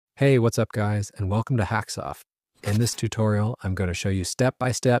Hey, what's up guys, and welcome to HackSoft. In this tutorial, I'm going to show you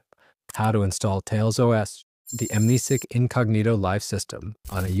step-by-step how to install Tails OS, the amnesic incognito live system,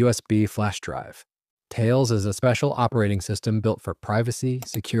 on a USB flash drive. Tails is a special operating system built for privacy,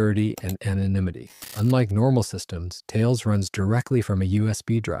 security, and anonymity. Unlike normal systems, Tails runs directly from a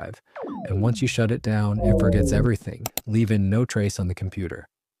USB drive, and once you shut it down, it forgets everything, leaving no trace on the computer.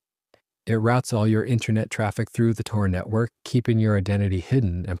 It routes all your internet traffic through the Tor network, keeping your identity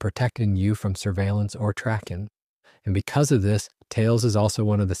hidden and protecting you from surveillance or tracking. And because of this, Tails is also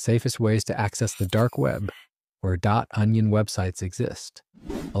one of the safest ways to access the dark web, where .onion websites exist.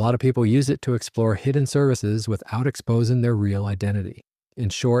 A lot of people use it to explore hidden services without exposing their real identity. In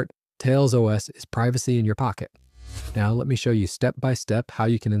short, Tails OS is privacy in your pocket. Now let me show you step by step how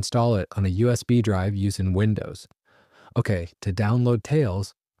you can install it on a USB drive using Windows. Okay, to download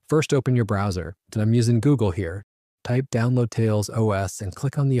Tails, first open your browser, and I'm using Google here. Type download Tails OS and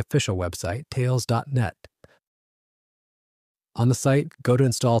click on the official website, tails.net. On the site, go to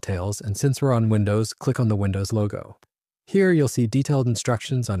install Tails, and since we're on Windows, click on the Windows logo. Here you'll see detailed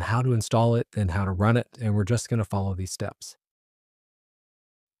instructions on how to install it and how to run it, and we're just going to follow these steps.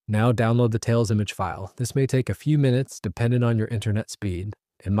 Now download the Tails image file. This may take a few minutes depending on your internet speed.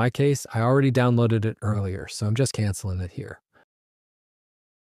 In my case, I already downloaded it earlier, so I'm just canceling it here.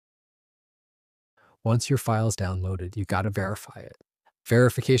 Once your file is downloaded, you got to verify it.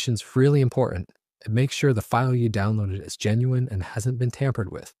 Verification's really important. And make sure the file you downloaded is genuine and hasn't been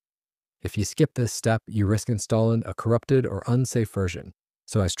tampered with. If you skip this step, you risk installing a corrupted or unsafe version.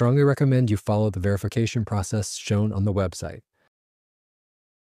 So I strongly recommend you follow the verification process shown on the website.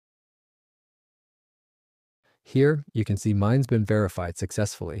 Here, you can see mine's been verified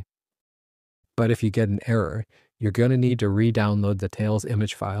successfully. But if you get an error, you're going to need to re-download the Tails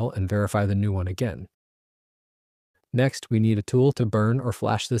image file and verify the new one again. Next, we need a tool to burn or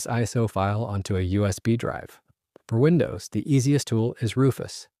flash this ISO file onto a USB drive. For Windows, the easiest tool is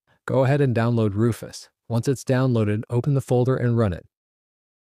Rufus. Go ahead and download Rufus. Once it's downloaded, open the folder and run it.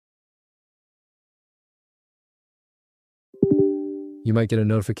 You might get a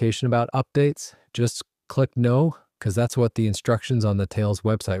notification about updates. Just click No, because that's what the instructions on the Tails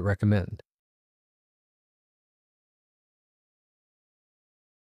website recommend.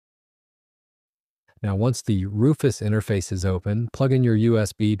 Now, once the Rufus interface is open, plug in your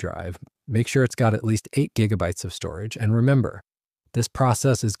USB drive. Make sure it's got at least 8 gigabytes of storage. And remember, this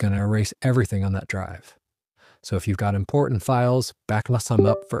process is going to erase everything on that drive. So if you've got important files, back some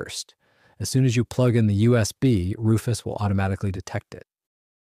up first. As soon as you plug in the USB, Rufus will automatically detect it.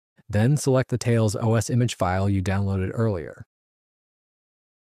 Then select the Tails OS image file you downloaded earlier.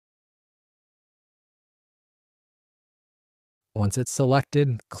 Once it's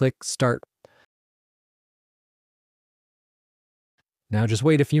selected, click Start. Now just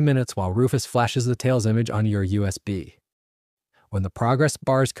wait a few minutes while Rufus flashes the Tails image on your USB. When the progress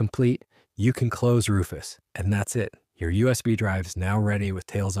bar is complete, you can close Rufus, and that's it. Your USB drive is now ready with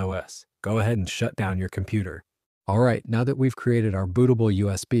Tails OS. Go ahead and shut down your computer. All right, now that we've created our bootable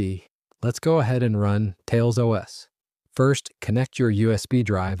USB, let's go ahead and run Tails OS. First, connect your USB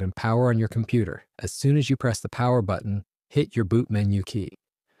drive and power on your computer. As soon as you press the power button, hit your boot menu key.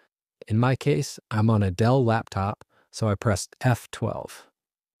 In my case, I'm on a Dell laptop, so I pressed F12.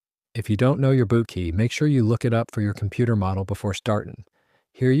 If you don't know your boot key, make sure you look it up for your computer model before starting.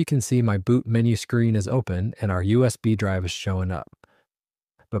 Here you can see my boot menu screen is open and our USB drive is showing up.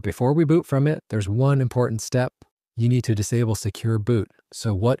 But before we boot from it, there's one important step. You need to disable Secure Boot.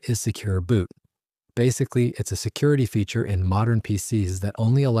 So what is Secure Boot? Basically, it's a security feature in modern PCs that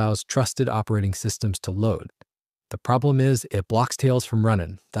only allows trusted operating systems to load. The problem is it blocks Tails from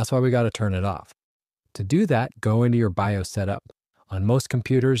running. That's why we got to turn it off. To do that, go into your BIOS setup. On most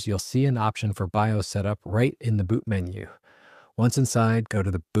computers, you'll see an option for BIOS setup right in the boot menu. Once inside, go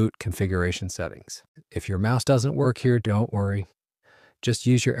to the boot configuration settings. If your mouse doesn't work here, don't worry. Just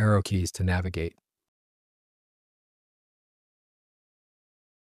use your arrow keys to navigate.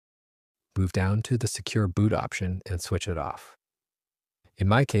 Move down to the Secure Boot option and switch it off. In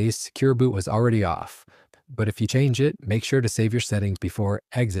my case, Secure Boot was already off, but if you change it, make sure to save your settings before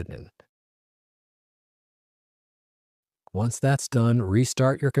exiting. Once that's done,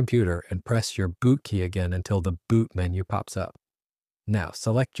 restart your computer and press your boot key again until the boot menu pops up. Now,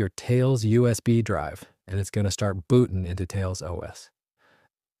 select your Tails USB drive, and it's going to start booting into Tails OS.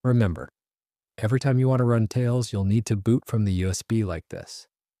 Remember, every time you want to run Tails, you'll need to boot from the USB like this.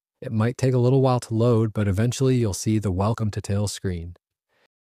 It might take a little while to load, but eventually you'll see the Welcome to Tails screen.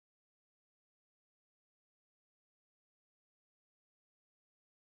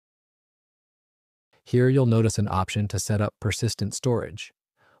 Here you'll notice an option to set up persistent storage.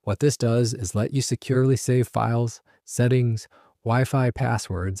 What this does is let you securely save files, settings, Wi-Fi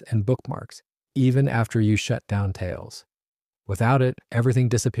passwords, and bookmarks, even after you shut down Tails. Without it, everything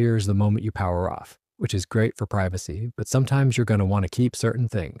disappears the moment you power off, which is great for privacy, but sometimes you're going to want to keep certain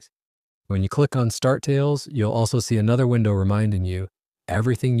things. When you click on Start Tails, you'll also see another window reminding you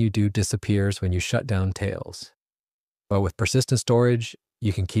everything you do disappears when you shut down Tails. But with persistent storage,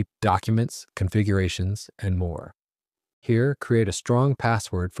 you can keep documents, configurations, and more. Here, create a strong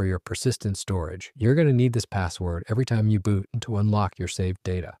password for your persistent storage. You're going to need this password every time you boot to unlock your saved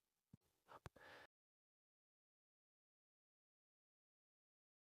data.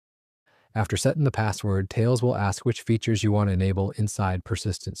 After setting the password, Tails will ask which features you want to enable inside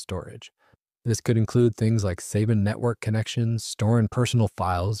persistent storage. This could include things like saving network connections, storing personal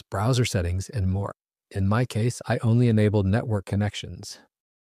files, browser settings, and more. In my case, I only enabled network connections.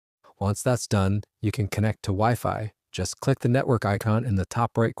 Once that's done, you can connect to Wi-Fi. Just click the network icon in the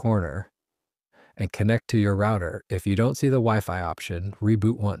top right corner and connect to your router. If you don't see the Wi-Fi option,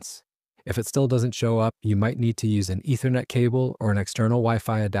 reboot once. If it still doesn't show up, you might need to use an Ethernet cable or an external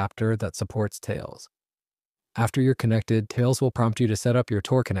Wi-Fi adapter that supports Tails. After you're connected, Tails will prompt you to set up your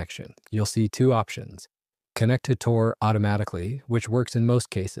Tor connection. You'll see two options: connect to Tor automatically, which works in most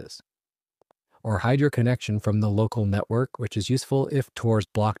cases, or hide your connection from the local network, which is useful if Tor is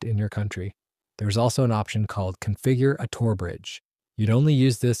blocked in your country. There's also an option called configure a Tor bridge. You'd only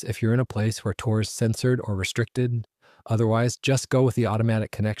use this if you're in a place where Tor is censored or restricted. Otherwise, just go with the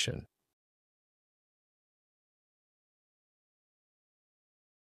automatic connection.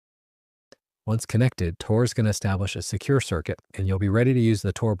 Once connected, Tor is going to establish a secure circuit, and you'll be ready to use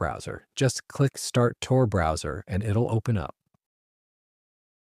the Tor browser. Just click Start Tor Browser, and it'll open up.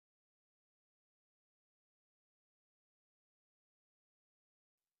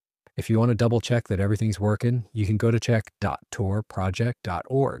 If you want to double check that everything's working, you can go to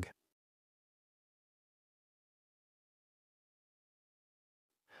check.torproject.org.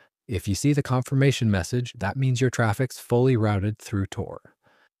 If you see the confirmation message, that means your traffic's fully routed through Tor.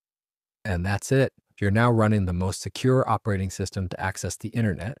 And that's it. You're now running the most secure operating system to access the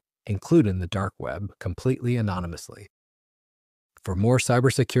internet, including the dark web, completely anonymously. For more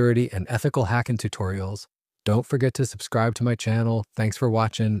cybersecurity and ethical hacking tutorials, don't forget to subscribe to my channel. Thanks for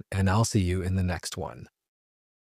watching, and I'll see you in the next one.